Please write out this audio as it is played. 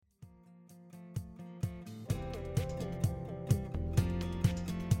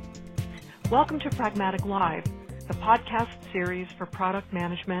Welcome to Pragmatic Live, the podcast series for product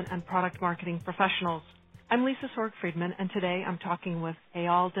management and product marketing professionals. I'm Lisa Sorg-Friedman, and today I'm talking with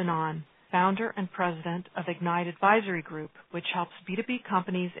Eyal Danan, founder and president of Ignite Advisory Group, which helps B2B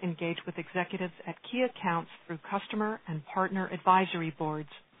companies engage with executives at key accounts through customer and partner advisory boards.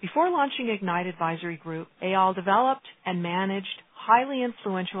 Before launching Ignite Advisory Group, Eyal developed and managed highly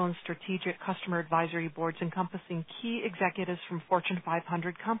influential and strategic customer advisory boards encompassing key executives from Fortune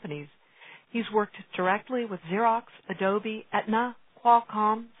 500 companies. He's worked directly with Xerox, Adobe, Aetna,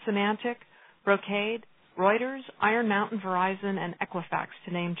 Qualcomm, Symantec, Brocade, Reuters, Iron Mountain, Verizon, and Equifax,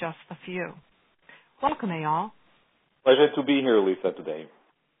 to name just a few. Welcome, Eyal. Pleasure to be here, Lisa, today.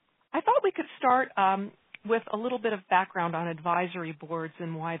 I thought we could start with a little bit of background on advisory boards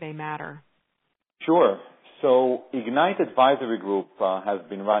and why they matter. Sure. So Ignite Advisory Group has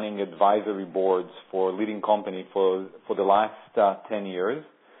been running advisory boards for leading companies for the last 10 years.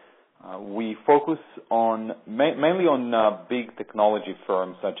 We focus on mainly on big technology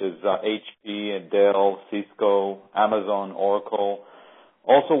firms such as HP, Dell, Cisco, Amazon, Oracle.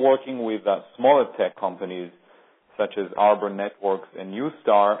 Also working with smaller tech companies such as Arbor Networks and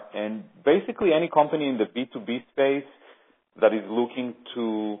Neustar, and basically any company in the B2B space that is looking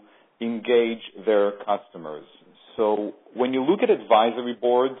to engage their customers. So when you look at advisory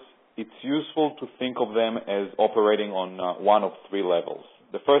boards, it's useful to think of them as operating on one of three levels.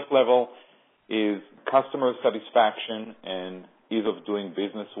 The first level is customer satisfaction and ease of doing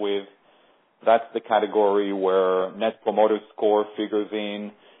business with. That's the category where Net Promoter Score figures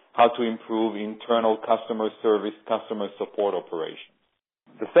in, how to improve internal customer service, customer support operations.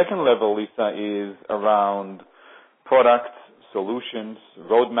 The second level, Lisa, is around products, solutions,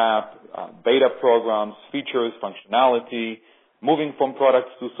 roadmap, beta programs, features, functionality, moving from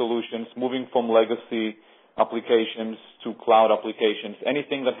products to solutions, moving from legacy applications to cloud applications.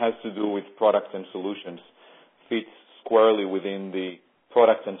 Anything that has to do with products and solutions fits squarely within the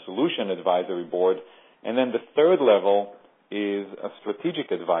product and solution advisory board. And then the third level is a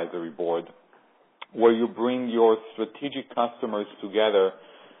strategic advisory board where you bring your strategic customers together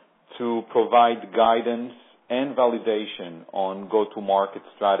to provide guidance and validation on go-to-market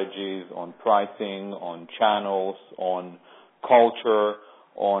strategies, on pricing, on channels, on culture,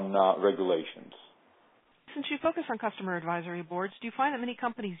 on regulations. Since you focus on customer advisory boards, do you find that many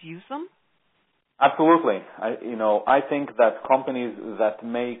companies use them? Absolutely. I think that companies that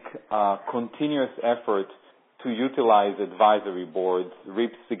make continuous effort to utilize advisory boards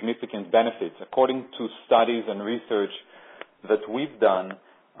reap significant benefits. According to studies and research that we've done,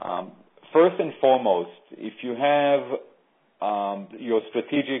 first and foremost, if you have your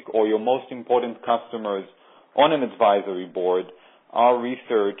strategic or your most important customers on an advisory board, our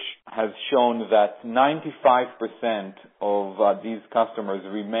research has shown that 95% of these customers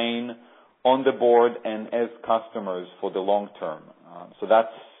remain on the board and as customers for the long term. So that's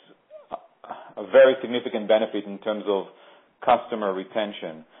a very significant benefit in terms of customer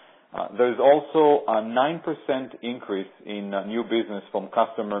retention. There's also a 9% increase in new business from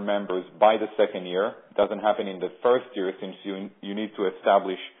customer members by the second year. It doesn't happen in the first year since you need to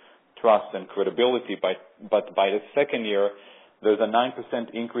establish trust and credibility, but by the second year, there's a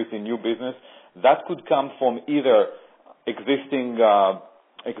 9% increase in new business. That could come from either existing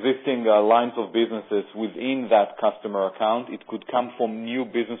lines of businesses within that customer account. It could come from new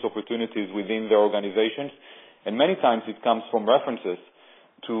business opportunities within their organizations. And many times it comes from references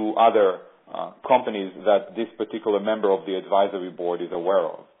to other companies that this particular member of the advisory board is aware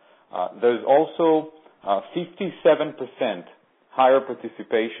of. There's also 57% higher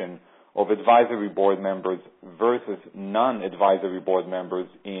participation of advisory board members versus non-advisory board members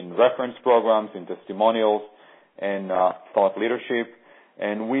in reference programs, in testimonials, and thought leadership.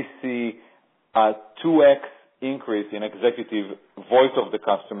 And we see a 2x increase in executive voice of the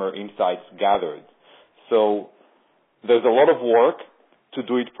customer insights gathered. So there's a lot of work to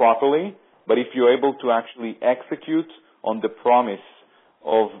do it properly, but if you're able to actually execute on the promise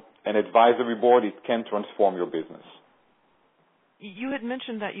of an advisory board, it can transform your business. You had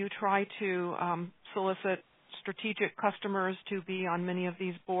mentioned that you try to solicit strategic customers to be on many of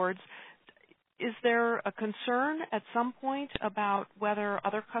these boards. Is there a concern at some point about whether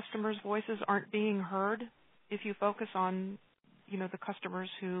other customers' voices aren't being heard if you focus on, the customers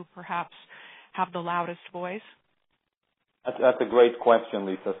who perhaps have the loudest voice? That's a great question,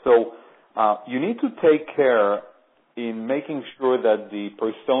 Lisa. So you need to take care in making sure that the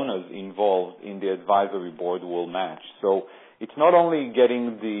personas involved in the advisory board will match. So it's not only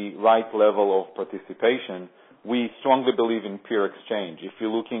getting the right level of participation. We strongly believe in peer exchange. If you're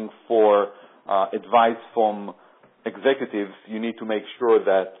looking for advice from executives, you need to make sure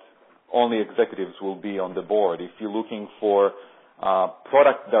that only executives will be on the board. If you're looking for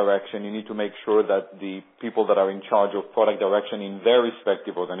product direction, you need to make sure that the people that are in charge of product direction in their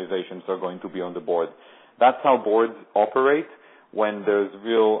respective organizations are going to be on the board. That's how boards operate when there's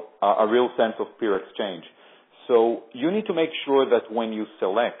a real sense of peer exchange. So you need to make sure that when you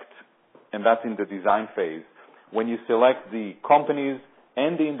select, and that's in the design phase, when you select the companies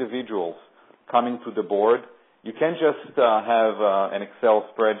and the individuals coming to the board, you can't just have an Excel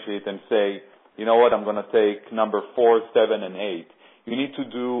spreadsheet and say, you know what, I'm going to take number 4, 7, and 8. You need to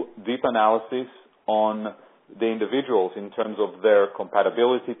do deep analysis on the individuals in terms of their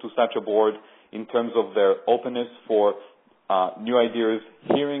compatibility to such a board, in terms of their openness for new ideas,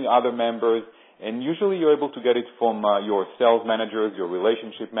 hearing other members, and usually you're able to get it from your sales managers, your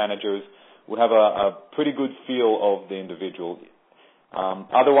relationship managers, who have a pretty good feel of the individual.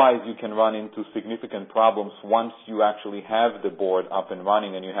 Otherwise, you can run into significant problems once you actually have the board up and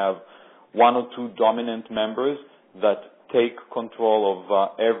running and you have 1 or 2 dominant members that take control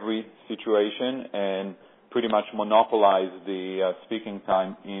of every situation and pretty much monopolize the speaking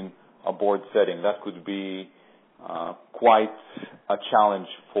time in a board setting. That could be quite a challenge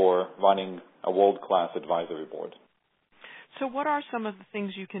for running a world-class advisory board. So what are some of the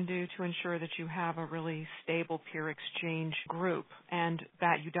things you can do to ensure that you have a really stable peer exchange group and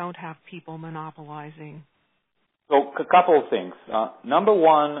that you don't have people monopolizing? So a couple of things. Number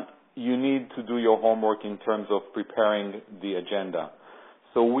one, you need to do your homework in terms of preparing the agenda.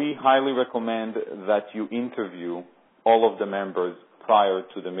 So we highly recommend that you interview all of the members prior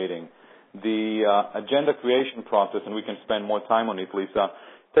to the meeting. The agenda creation process, and we can spend more time on it, Lisa,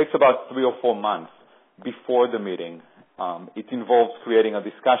 takes about 3 or 4 months before the meeting. It involves creating a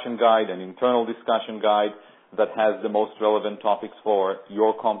discussion guide, an internal discussion guide that has the most relevant topics for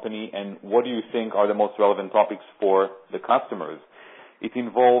your company and what do you think are the most relevant topics for the customers. It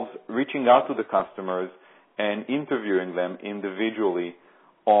involves reaching out to the customers and interviewing them individually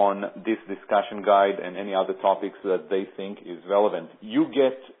on this discussion guide and any other topics that they think is relevant. You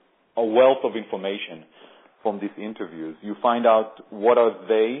get a wealth of information from these interviews. You find out what are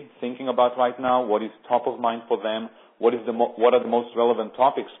they thinking about right now, what is top of mind for them, what are the most relevant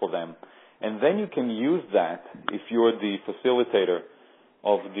topics for them. And then you can use that, if you're the facilitator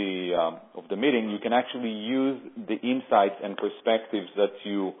of the meeting, you can actually use the insights and perspectives that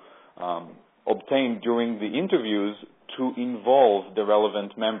you obtain during the interviews to involve the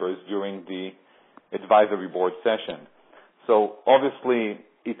relevant members during the advisory board session. So obviously,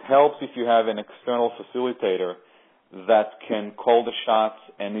 it helps if you have an external facilitator that can call the shots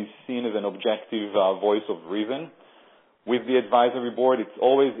and is seen as an objective voice of reason. With the advisory board, it's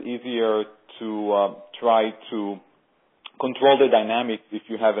always easier to try to control the dynamics if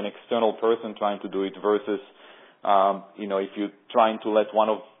you have an external person trying to do it versus, if you're trying to let one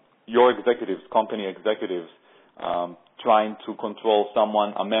of your executives, company executives, trying to control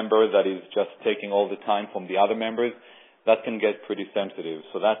a member that is just taking all the time from the other members. That can get pretty sensitive.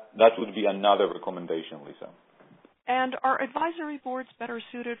 So that would be another recommendation, Lisa. And are advisory boards better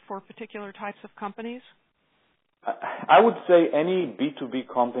suited for particular types of companies? I would say any B2B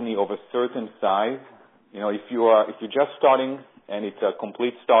company of a certain size, if you're just starting and it's a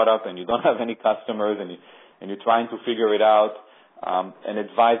complete startup and you don't have any customers and you're trying to figure it out, an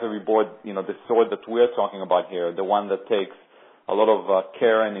advisory board, the sort that we're talking about here, the one that takes a lot of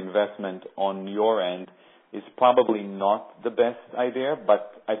care and investment on your end, is probably not the best idea.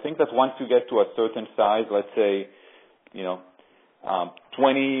 But I think that once you get to a certain size, let's say, $20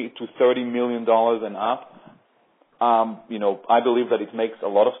 to $30 million and up, I believe that it makes a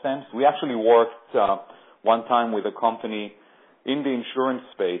lot of sense. We actually worked one time with a company in the insurance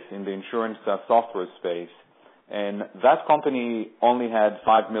space, in the insurance software space, and that company only had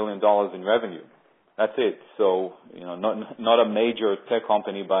 $5 million in revenue. That's it. So, not a major tech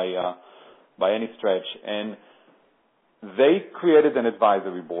company by any stretch. And they created an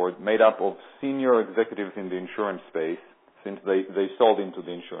advisory board made up of senior executives in the insurance space, since they sold into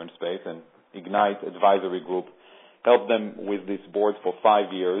the insurance space, and Ignite Advisory Group helped them with this board for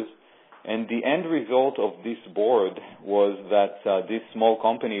 5 years. And the end result of this board was that this small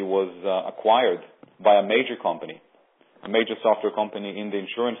company was acquired by a major company, a major software company in the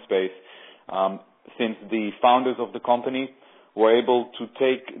insurance space, since the founders of the company were able to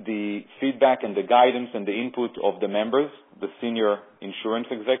take the feedback and the guidance and the input of the members, the senior insurance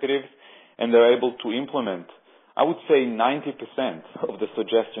executives, and they're able to implement, I would say, 90% of the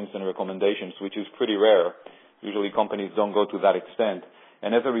suggestions and recommendations, which is pretty rare. Usually companies don't go to that extent.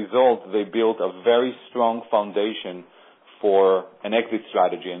 And as a result, they built a very strong foundation for an exit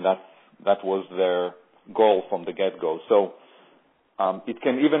strategy, and that was their goal from the get-go. So It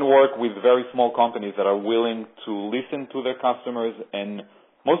can even work with very small companies that are willing to listen to their customers and,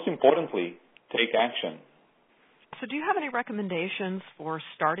 most importantly, take action. So do you have any recommendations for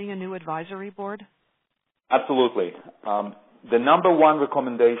starting a new advisory board? Absolutely. The number one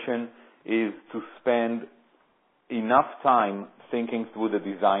recommendation is to spend enough time thinking through the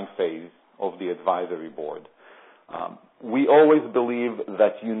design phase of the advisory board. We always believe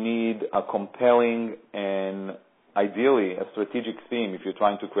that you need a compelling and ideally a strategic theme if you're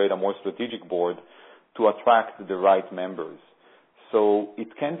trying to create a more strategic board to attract the right members. So it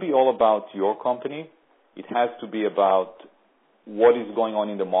can't be all about your company. It has to be about what is going on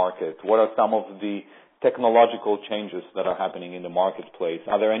in the market. What are some of the technological changes that are happening in the marketplace?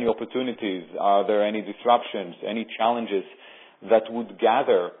 Are there any opportunities? Are there any disruptions, any challenges that would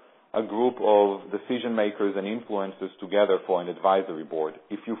gather a group of decision makers and influencers together for an advisory board?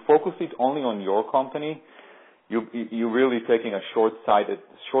 If you focus it only on your company, you're really taking a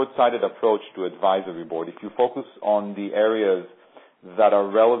short-sighted approach to advisory board. If you focus on the areas that are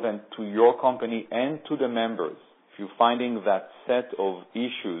relevant to your company and to the members, if you're finding that set of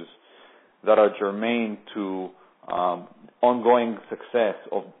issues that are germane to ongoing success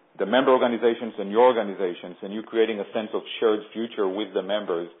of the member organizations and your organizations, and you're creating a sense of shared future with the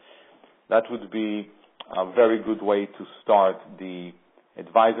members, that would be a very good way to start the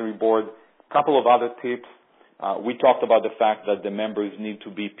advisory board. A couple of other tips. We talked about the fact that the members need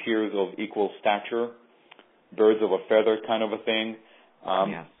to be peers of equal stature, birds of a feather kind of a thing.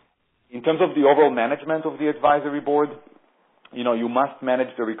 Yes. In terms of the overall management of the advisory board, you must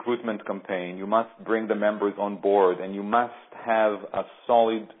manage the recruitment campaign. You must bring the members on board, and you must have a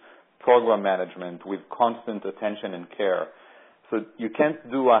solid program management with constant attention and care. So you can't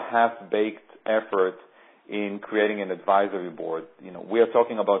do a half-baked effort in creating an advisory board. We are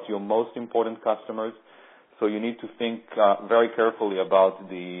talking about your most important customers, so you need to think very carefully about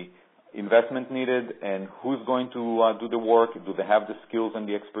the investment needed and who's going to do the work. Do they have the skills and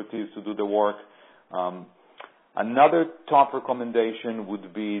the expertise to do the work? Another top recommendation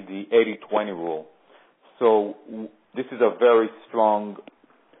would be the 80-20 rule. So this is a very strong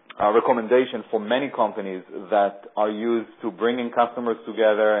recommendation for many companies that are used to bringing customers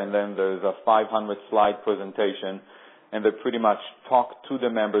together, and then there's a 500-slide presentation, and they pretty much talk to the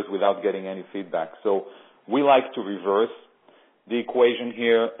members without getting any feedback. So we like to reverse the equation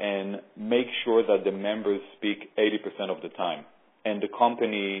here and make sure that the members speak 80% of the time, and the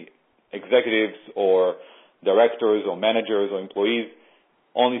company executives or directors or managers or employees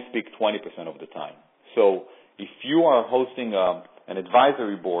only speak 20% of the time. So if you are hosting an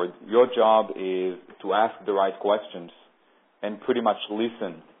advisory board, your job is to ask the right questions and pretty much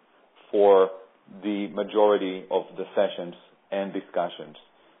listen for the majority of the sessions and discussions.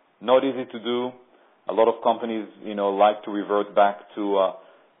 Not easy to do. A lot of companies, like to revert back to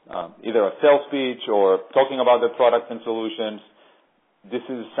either a sales speech or talking about their products and solutions. This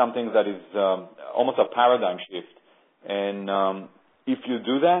is something that is almost a paradigm shift. And if you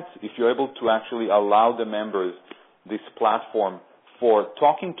do that, if you're able to actually allow the members this platform for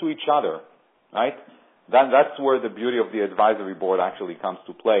talking to each other, right? That's where the beauty of the advisory board actually comes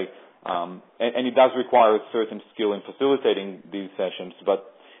to play. And it does require a certain skill in facilitating these sessions. But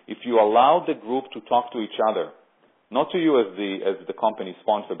if you allow the group to talk to each other, not to you as the company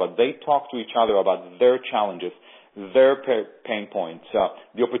sponsor, but they talk to each other about their challenges, their pain points,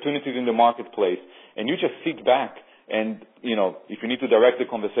 the opportunities in the marketplace, and you just sit back and, if you need to direct the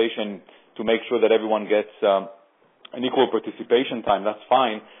conversation to make sure that everyone gets an equal participation time, that's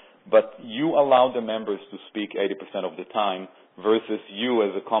fine, but you allow the members to speak 80% of the time versus you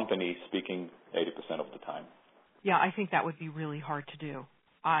as a company speaking 80% of the time. Yeah, I think that would be really hard to do.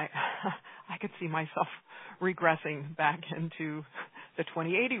 I could see myself regressing back into the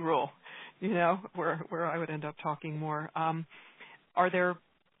 20/80 rule, where I would end up talking more. Are there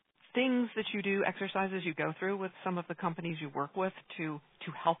things that you do, exercises you go through with some of the companies you work with to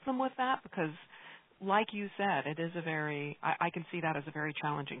help them with that? Because like you said, it is I can see that as a very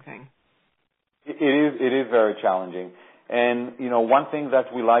challenging thing. It is very challenging. And, one thing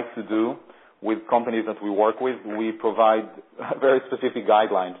that we like to do with companies that we work with, we provide very specific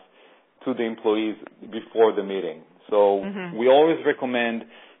guidelines to the employees before the meeting. So we always recommend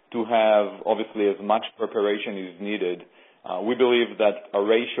to have, obviously, as much preparation as needed. We believe that a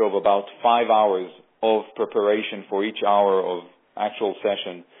ratio of about 5 hours of preparation for each hour of actual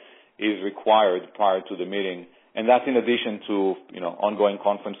session is required prior to the meeting. And that's in addition to, ongoing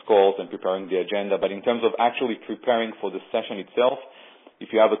conference calls and preparing the agenda. But in terms of actually preparing for the session itself, if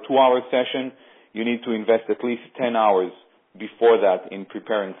you have a 2-hour session, you need to invest at least 10 hours before that in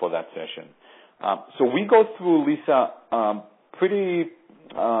preparing for that session. So we go through, Lisa, pretty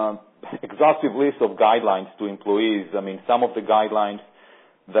exhaustive list of guidelines to employees. I mean, some of the guidelines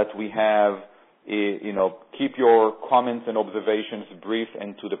that we have, keep your comments and observations brief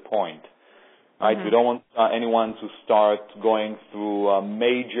and to the point. Right? We don't want anyone to start going through a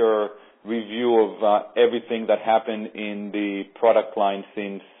major review of everything that happened in the product line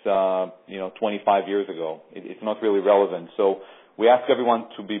since 25 years ago. It's not really relevant. So we ask everyone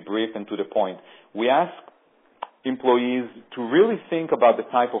to be brief and to the point. We ask employees to really think about the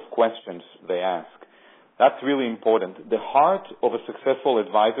type of questions they ask. That's really important. The heart of a successful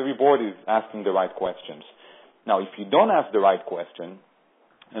advisory board is asking the right questions. Now, if you don't ask the right question,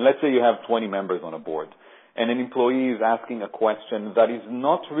 and let's say you have 20 members on a board, and an employee is asking a question that is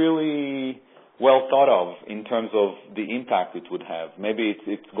not really well thought of in terms of the impact it would have. Maybe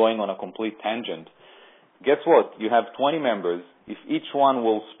it's going on a complete tangent. Guess what? You have 20 members. If each one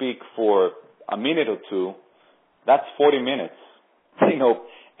will speak for a minute or two, that's 40 minutes.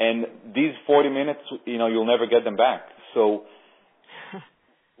 And these 40 minutes, you'll never get them back. So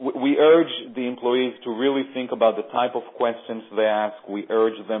we urge the employees to really think about the type of questions they ask. We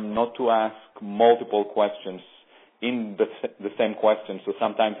urge them not to ask multiple questions in the same question. So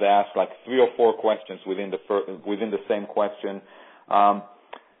sometimes they ask like 3 or 4 questions within the same question.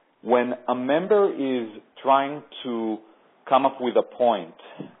 When a member is trying to come up with a point,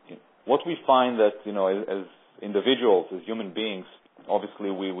 what we find that, as individuals, as human beings,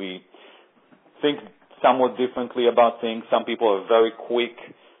 obviously we think somewhat differently about things. Some people are very quick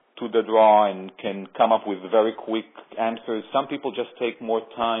to the draw and can come up with very quick answers. Some people just take more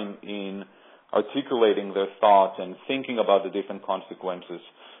time in articulating their thoughts and thinking about the different consequences.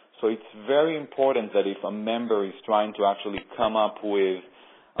 So it's very important that if a member is trying to actually come up with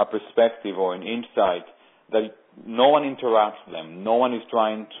a perspective or an insight, that no one interrupts them. No one is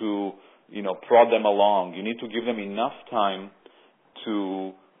trying to, prod them along. You need to give them enough time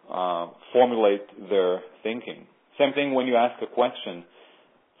to formulate their thinking. Same thing when you ask a question.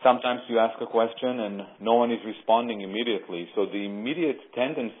 Sometimes you ask a question and no one is responding immediately. So the immediate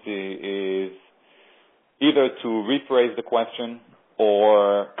tendency is either to rephrase the question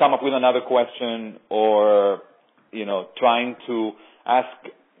or come up with another question or, trying to ask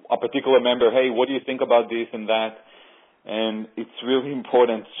a particular member, hey, what do you think about this and that? And it's really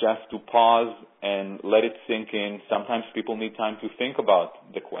important just to pause and let it sink in. Sometimes people need time to think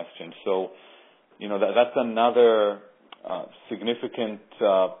about the question. So, that's another significant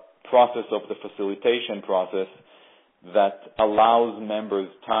process of the facilitation process that allows members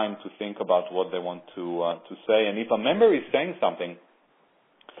time to think about what they want to say. And if a member is saying something,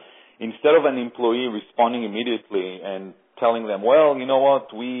 instead of an employee responding immediately and telling them, well, you know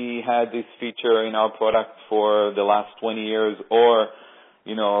what, we had this feature in our product for the last 20 years, or,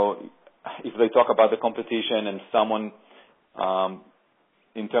 if they talk about the competition and someone,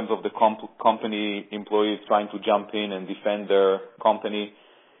 in terms of the company employees trying to jump in and defend their company,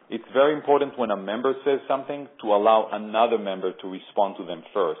 it's very important when a member says something to allow another member to respond to them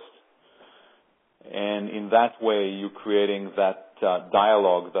first. And in that way, you're creating that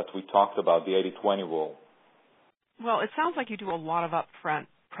dialogue that we talked about, the 80-20 rule. Well, it sounds like you do a lot of upfront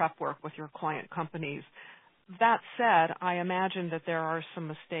prep work with your client companies. That said, I imagine that there are some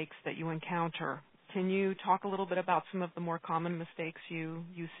mistakes that you encounter. Can you talk a little bit about some of the more common mistakes you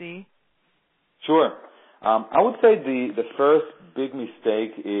see? Sure. I would say the first big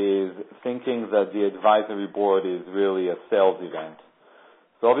mistake is thinking that the advisory board is really a sales event.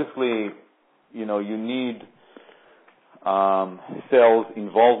 So obviously, you need sales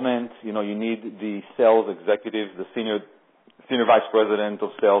involvement. You need the sales executives, the senior vice president of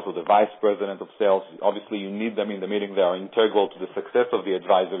sales or the vice president of sales. Obviously, you need them in the meeting. They are integral to the success of the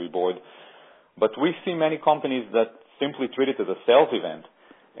advisory board. But we see many companies that simply treat it as a sales event.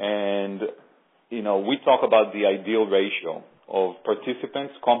 And, we talk about the ideal ratio of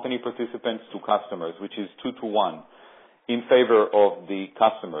participants, company participants to customers, which is 2 to 1 in favor of the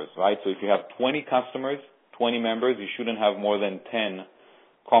customers, right? So if you have 20 customers, 20 members, you shouldn't have more than 10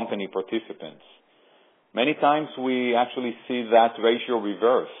 company participants. Many times we actually see that ratio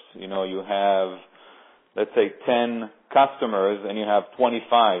reversed. You have, let's say, 10 customers and you have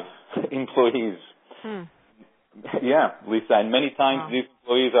 25 employees. Yeah, Lisa. And many times these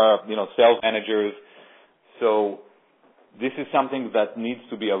employees are, sales managers. So this is something that needs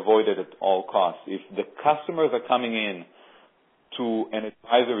to be avoided at all costs. If the customers are coming in to an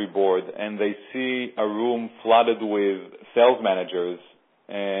advisory board and they see a room flooded with sales managers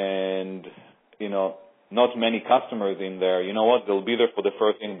and, not many customers in there, you know what, they'll be there for the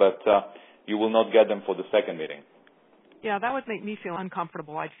first meeting, but you will not get them for the second meeting. Yeah, that would make me feel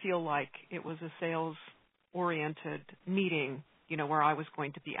uncomfortable. I'd feel like it was a sales oriented meeting, where I was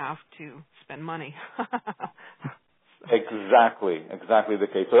going to be asked to spend money. Exactly the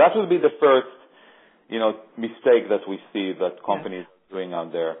case. So that would be the first, mistake that we see that companies are doing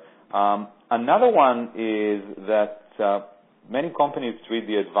out there. Another one is that many companies treat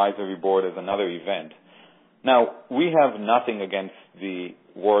the advisory board as another event. Now, we have nothing against the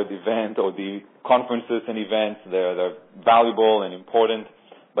word event or the conferences and events. They're valuable and important.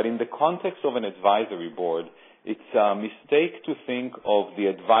 But in the context of an advisory board, it's a mistake to think of the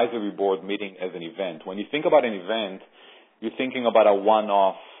advisory board meeting as an event. When you think about an event, you're thinking about a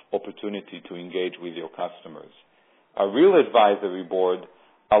one-off opportunity to engage with your customers. A real advisory board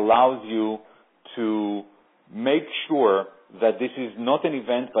allows you to make sure that this is not an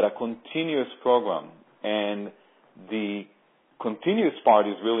event but a continuous program. And the continuous part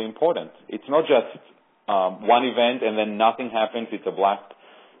is really important. It's not just one event and then nothing happens. It's a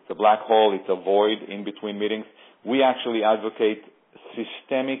black hole. It's a void in between meetings. We actually advocate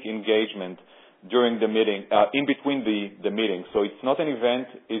systemic engagement during the meeting, in between the meetings. So it's not an event,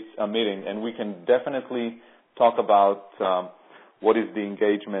 it's a meeting. And we can definitely talk about what is the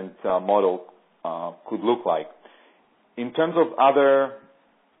engagement model could look like. In terms of other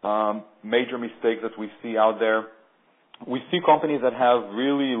major mistakes that we see out there, we see companies that have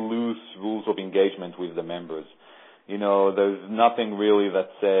really loose rules of engagement with the members. There's nothing really that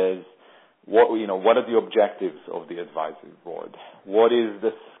says what are the objectives of the advisory board? What is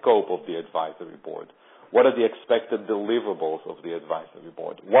the scope of the advisory board? What are the expected deliverables of the advisory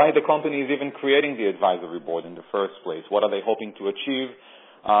board? Why the company is even creating the advisory board in the first place? What are they hoping to achieve?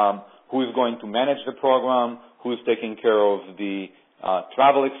 Who is going to manage the program? Who is taking care of the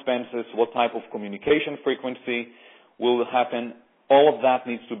travel expenses? What type of communication frequency will happen? All of that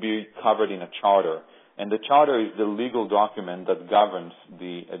needs to be covered in a charter. And the charter is the legal document that governs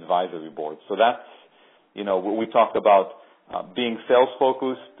the advisory board. So that's, we talked about being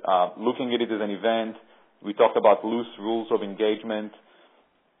sales-focused, looking at it as an event. We talked about loose rules of engagement.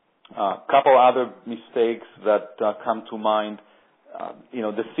 A couple other mistakes that come to mind.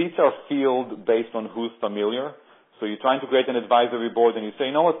 The seats are filled based on who's familiar. So you're trying to create an advisory board and you say,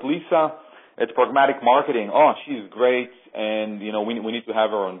 Lisa at Pragmatic Marketing, she's great and, we need to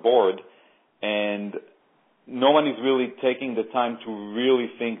have her on board. And no one is really taking the time to really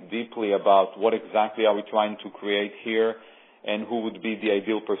think deeply about what exactly are we trying to create here and who would be the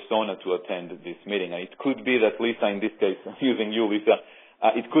ideal persona to attend this meeting. It could be that Lisa, in this case, I'm using you, Lisa,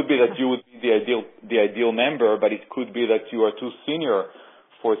 it could be that you would be the ideal member, but it could be that you are too senior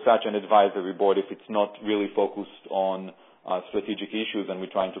for such an advisory board if it's not really focused on strategic issues and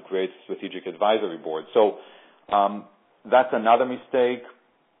we're trying to create a strategic advisory board. So that's another mistake.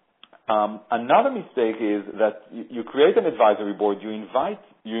 Another mistake is that you create an advisory board, you invite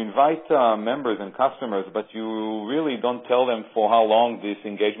members and customers, but you really don't tell them for how long this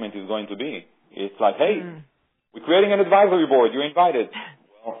engagement is going to be. It's like, hey, we're creating an advisory board, you're invited.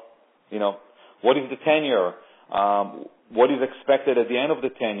 Well, what is the tenure? What is expected at the end of the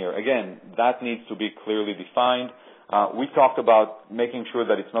tenure? Again, that needs to be clearly defined. We talked about making sure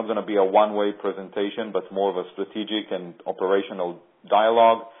that it's not going to be a one-way presentation, but more of a strategic and operational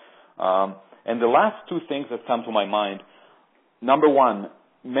dialogue. And the last two things that come to my mind, number one,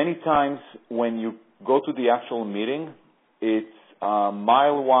 many times when you go to the actual meeting, it's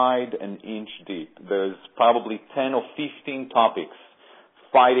mile wide and inch deep. There's probably 10 or 15 topics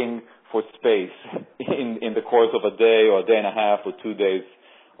fighting for space in the course of a day or a day and a half or 2 days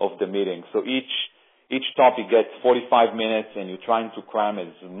of the meeting. So each topic gets 45 minutes and you're trying to cram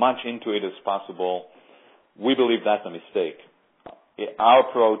as much into it as possible. We believe that's a mistake. Our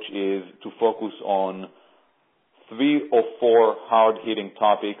approach is to focus on 3 or 4 hard-hitting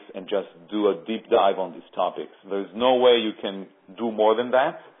topics and just do a deep dive on these topics. There's no way you can do more than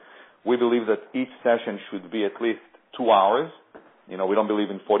that. We believe that each session should be at least 2 hours. We don't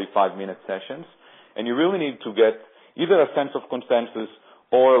believe in 45-minute sessions. And you really need to get either a sense of consensus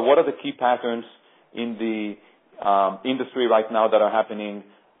or what are the key patterns in the industry right now that are happening.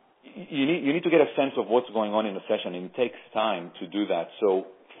 You need to get a sense of what's going on in the session, and it takes time to do that. So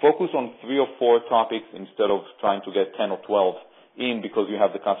focus on 3 or 4 topics instead of trying to get 10 or 12 in because you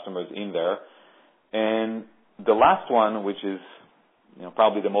have the customers in there. And the last one, which is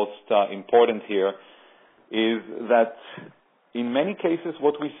probably the most important here, is that in many cases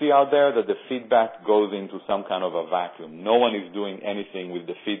what we see out there that the feedback goes into some kind of a vacuum. No one is doing anything with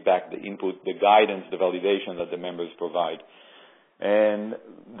the feedback, the input, the guidance, the validation that the members provide. And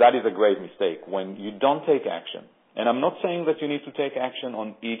that is a great mistake when you don't take action. And I'm not saying that you need to take action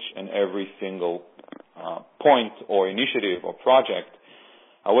on each and every single point or initiative or project,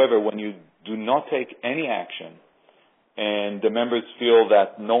 However, when you do not take any action and the members feel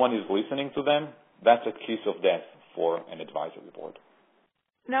that no one is listening to them, that's a kiss of death for an advisory board.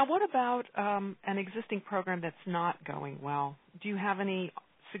 Now, what about an existing program that's not going well? Do you have any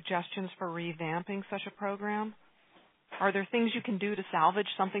suggestions for revamping such a program? Are there things you can do to salvage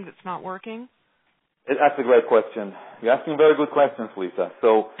something that's not working? That's a great question. You're asking very good questions, Lisa.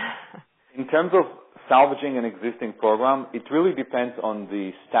 So in terms of salvaging an existing program, it really depends on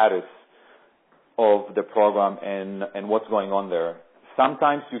the status of the program and what's going on there.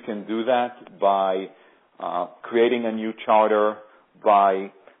 Sometimes you can do that by creating a new charter,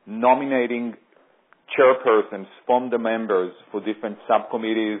 by nominating chairpersons from the members for different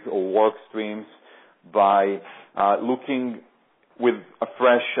subcommittees or work streams, by looking with a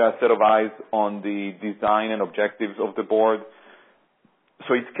fresh set of eyes on the design and objectives of the board.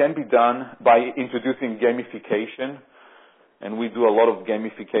 So it can be done by introducing gamification, and we do a lot of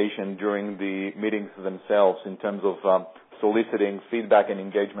gamification during the meetings themselves in terms of soliciting feedback and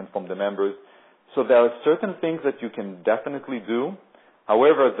engagement from the members. So there are certain things that you can definitely do.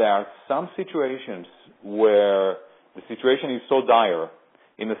 However, there are some situations where the situation is so dire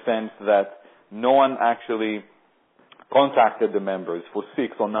in the sense that no one actually contacted the members for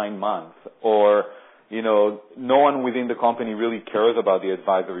 6 or 9 months, or, no one within the company really cares about the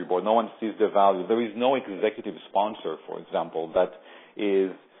advisory board. No one sees the value. There is no executive sponsor, for example, that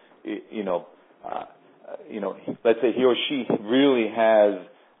is, let's say he or she really has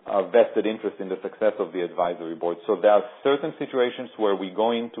a vested interest in the success of the advisory board. So there are certain situations where we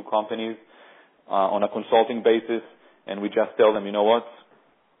go into companies on a consulting basis and we just tell them, you know what,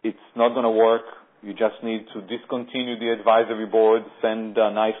 it's not going to work. You just need to discontinue the advisory board, send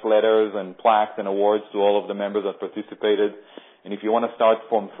nice letters and plaques and awards to all of the members that participated. And if you want to start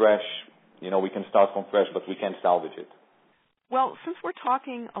from fresh, we can start from fresh, but we can't salvage it. Well, since we're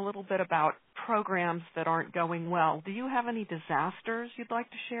talking a little bit about programs that aren't going well, do you have any disasters you'd like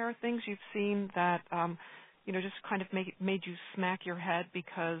to share, things you've seen that, just kind of made you smack your head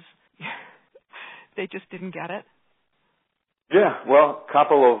because they just didn't get it? Yeah, well, a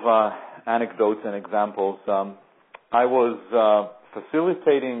couple of anecdotes and examples. I was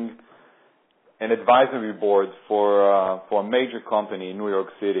facilitating an advisory board for a major company in New York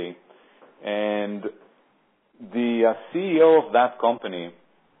City, and the CEO of that company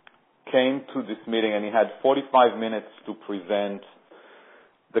came to this meeting and he had 45 minutes to present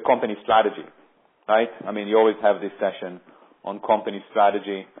the company strategy, right? I mean, you always have this session on company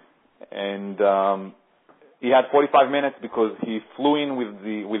strategy, and he had 45 minutes because he flew in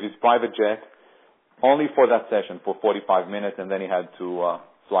with his private jet only for that session for 45 minutes, and then he had to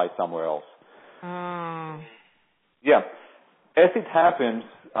fly somewhere else. Yeah. As it happens,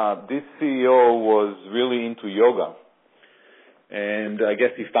 this CEO was really into yoga. And I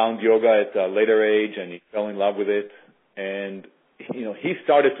guess he found yoga at a later age and he fell in love with it. And, he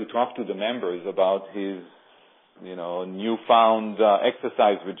started to talk to the members about his, newfound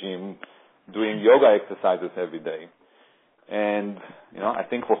exercise regime, doing yoga exercises every day. And, I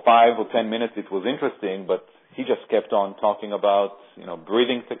think for 5 or 10 minutes it was interesting, but he just kept on talking about,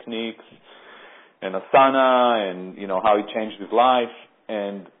 breathing techniques and asana and, how he changed his life.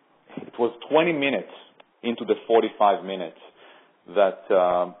 And it was 20 minutes into the 45 minutes that,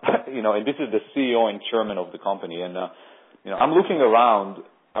 and this is the CEO and chairman of the company. And, I'm looking around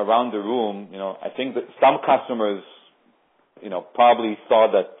the room, I think that some customers, probably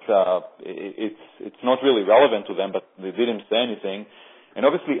thought that it's not really relevant to them, but they didn't say anything. And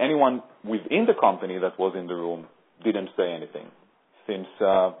obviously anyone within the company that was in the room didn't say anything, since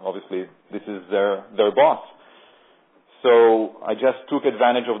obviously this is their boss. So I just took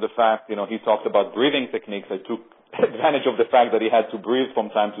advantage of the fact, he talked about breathing techniques. I took advantage of the fact that he had to breathe from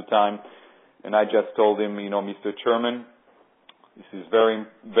time to time. And I just told him, Mr. Chairman, this is very,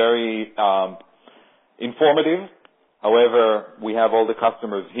 very informative. However, we have all the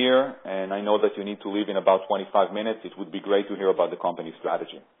customers here, and I know that you need to leave in about 25 minutes. It would be great to hear about the company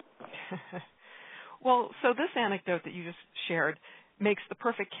strategy. Well, so this anecdote that you just shared makes the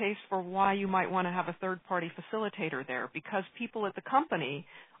perfect case for why you might want to have a third-party facilitator there, because people at the company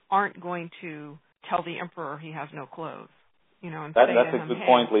aren't going to tell the emperor he has no clothes. And that's a good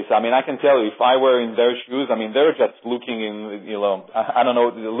point, Lisa. I mean, I can tell you, if I were in their shoes, I mean, they're just looking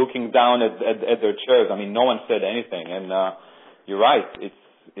looking down at their chairs. I mean, no one said anything. And you're right.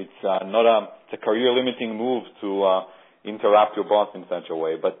 It's a career-limiting move to interrupt your boss in such a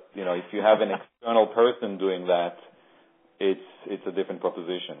way. But, if you have an external person doing that, it's a different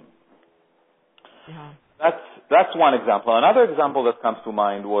proposition. Yeah. That's one example. Another example that comes to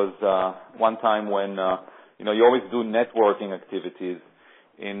mind was one time when you always do networking activities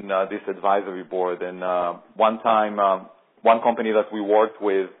in this advisory board. And one time, one company that we worked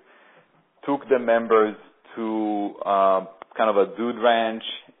with took the members to kind of a dude ranch,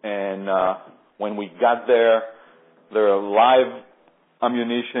 and when we got there were live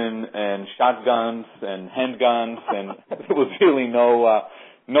ammunition and shotguns and handguns, and there was really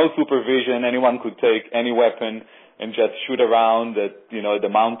no supervision. Anyone could take any weapon and just shoot around at the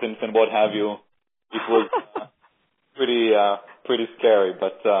mountains and what have you. It was pretty scary,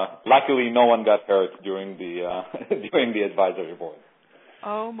 but luckily no one got hurt during the advisory board.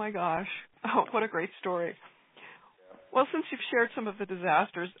 Oh my gosh! Oh, what a great story. Well, since you've shared some of the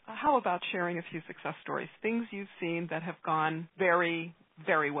disasters, how about sharing a few success stories, things you've seen that have gone very,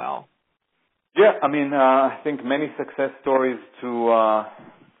 very well? Yeah, I mean, I think many success stories to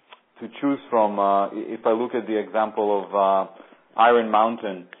choose from. If I look at the example of Iron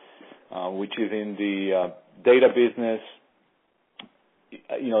Mountain, which is in the data business,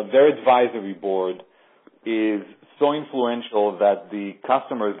 their advisory board is so influential that the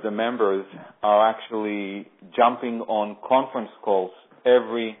customers, the members, are actually jumping on conference calls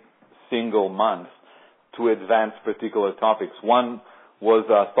every single month to advance particular topics. One was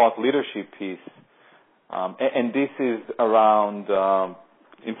a thought leadership piece, and this is around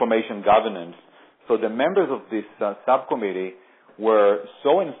information governance. So the members of this subcommittee were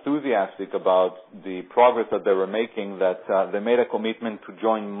so enthusiastic about the progress that they were making that they made a commitment to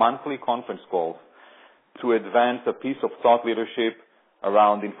join monthly conference calls to advance a piece of thought leadership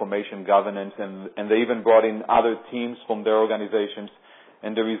around information governance, and they even brought in other teams from their organizations.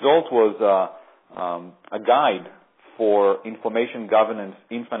 And the result was a guide for information governance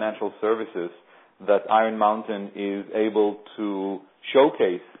in financial services that Iron Mountain is able to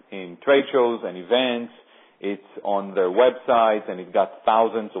showcase in trade shows and events. It's on their website, and it got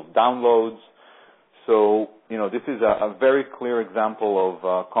thousands of downloads. So, this is a very clear example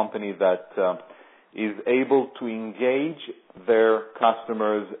of a company that is able to engage their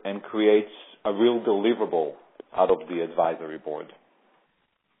customers and creates a real deliverable out of the advisory board.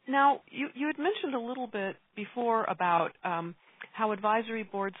 Now, you had mentioned a little bit before about how advisory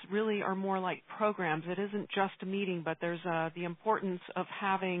boards really are more like programs. It isn't just a meeting, but there's the importance of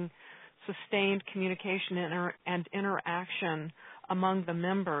having sustained communication and interaction among the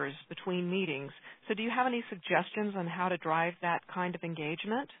members between meetings. So do you have any suggestions on how to drive that kind of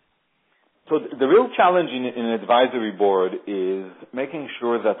engagement? So the real challenge in an advisory board is making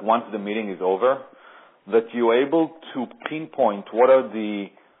sure that once the meeting is over, that you're able to pinpoint what are the,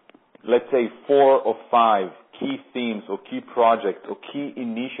 let's say, 4 or 5 key themes or key projects or key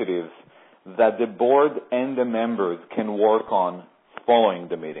initiatives that the board and the members can work on following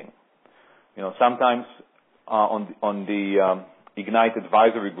the meeting. Sometimes on the Ignite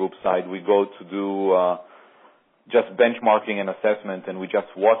advisory group side, we go to do just benchmarking and assessment, and we just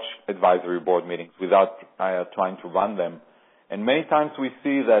watch advisory board meetings without trying to run them. And many times we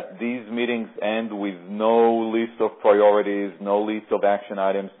see that these meetings end with no list of priorities, no list of action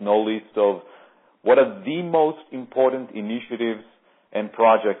items, no list of what are the most important initiatives and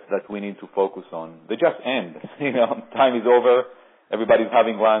projects that we need to focus on. They just end. Time is over, everybody's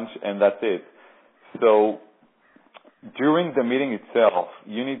having lunch, and that's it. So during the meeting itself,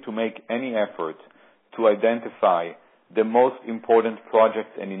 you need to make any effort to identify the most important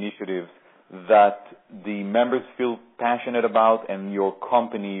projects and initiatives that the members feel passionate about and your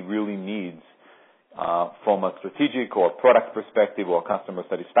company really needs from a strategic or product perspective or customer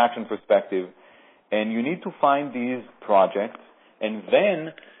satisfaction perspective. And you need to find these projects, and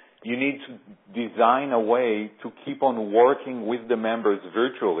then you need to design a way to keep on working with the members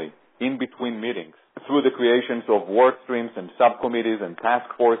virtually in between meetings through the creations of work streams and subcommittees and task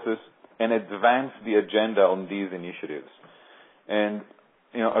forces, and advance the agenda on these initiatives. And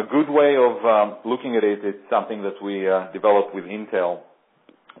a good way of looking at it's something that we developed with Intel,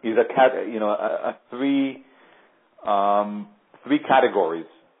 is three categories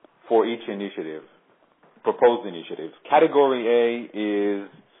for each initiative, proposed initiative. Category A is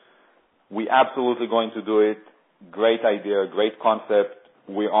we absolutely going to do it. Great idea, great concept.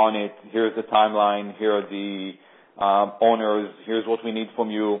 We're on it. Here's the timeline. Here are the owners. Here's what we need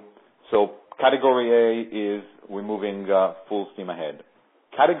from you. So category A is we're moving full steam ahead.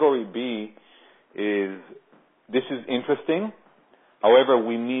 Category B is this is interesting. However,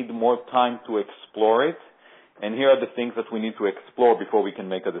 we need more time to explore it. And here are the things that we need to explore before we can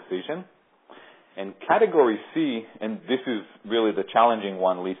make a decision. And category C, and this is really the challenging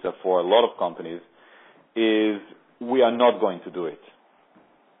one, Lisa, for a lot of companies, is we are not going to do it.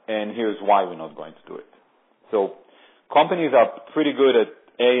 And here's why we're not going to do it. So companies are pretty good at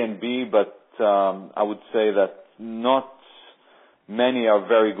A and B, but I would say that not many are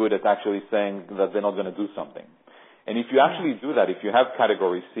very good at actually saying that they're not going to do something. And if you actually do that, if you have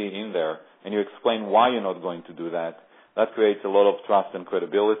category C in there and you explain why you're not going to do that, that creates a lot of trust and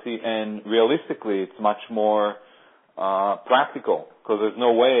credibility. And realistically, it's much more practical, because there's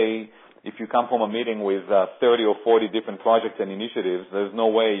no way, if you come from a meeting with 30 or 40 different projects and initiatives, there's no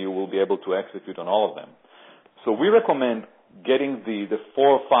way you will be able to execute on all of them. So we recommend getting the 4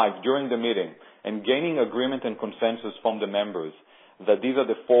 or 5 during the meeting and gaining agreement and consensus from the members that these are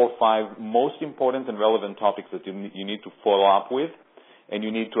the 4 or 5 most important and relevant topics that you need to follow up with and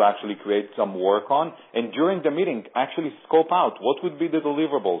you need to actually create some work on. And during the meeting, actually scope out what would be the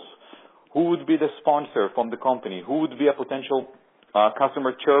deliverables, who would be the sponsor from the company, who would be a potential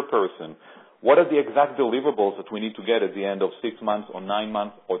customer chairperson, what are the exact deliverables that we need to get at the end of 6 months or 9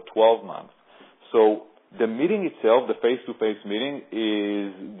 months or 12 months. So the meeting itself, the face-to-face meeting,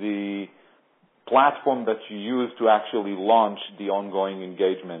 is the platform that you use to actually launch the ongoing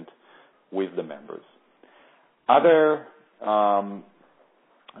engagement with the members. Other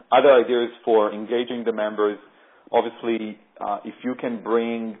ideas for engaging the members, obviously, if you can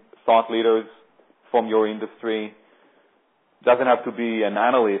bring thought leaders from your industry, doesn't have to be an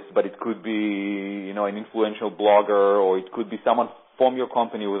analyst, but it could be, an influential blogger, or it could be someone from your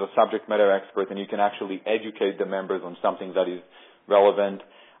company with a subject matter expert, and you can actually educate the members on something that is relevant.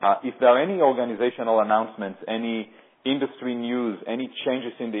 If there are any organizational announcements, any industry news, any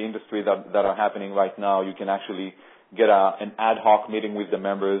changes in the industry that are happening right now, you can actually get an ad hoc meeting with the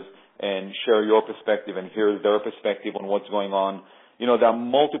members and share your perspective and hear their perspective on what's going on. There are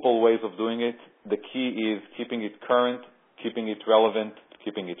multiple ways of doing it. The key is keeping it current, keeping it relevant,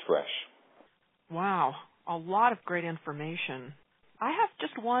 keeping it fresh. Wow, a lot of great information. I have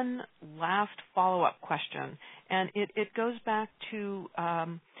just one last follow-up question, and it goes back to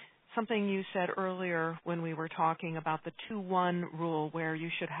something you said earlier when we were talking about the 2-1 rule, where you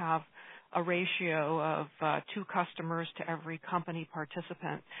should have a ratio of 2 customers to every company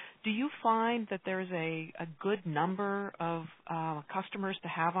participant. Do you find that there's a good number of customers to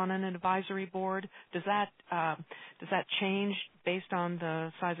have on an advisory board? Does that change based on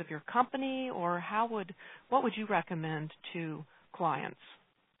the size of your company, or what would you recommend to clients?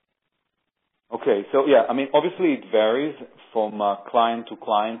 Okay, so yeah, obviously it varies from client to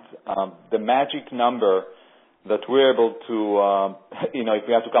client. The magic number that we're able to, if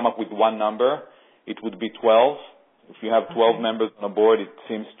we have to come up with one number, it would be 12. If you have 12 members on a board, it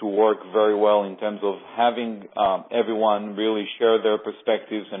seems to work very well in terms of having everyone really share their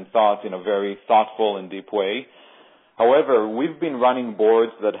perspectives and thoughts in a very thoughtful and deep way. However, we've been running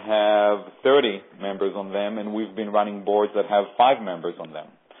boards that have 30 members on them, and we've been running boards that have 5 members on them.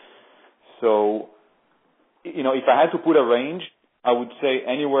 So, if I had to put a range, I would say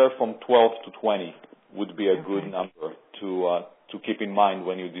anywhere from 12 to 20 would be a good number to keep in mind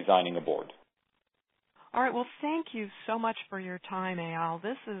when you're designing a board. All right. Well, thank you so much for your time, Eyal.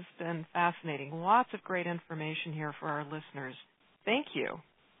 This has been fascinating. Lots of great information here for our listeners. Thank you.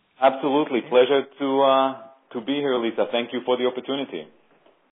 Absolutely. Pleasure to be here, Lisa. Thank you for the opportunity.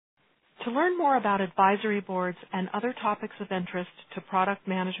 To learn more about advisory boards and other topics of interest to product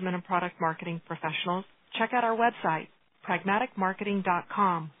management and product marketing professionals, check out our website,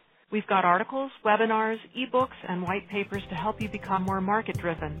 pragmaticmarketing.com. We've got articles, webinars, ebooks, and white papers to help you become more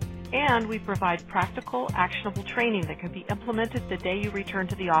market-driven. And we provide practical, actionable training that can be implemented the day you return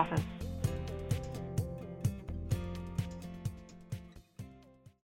to the office.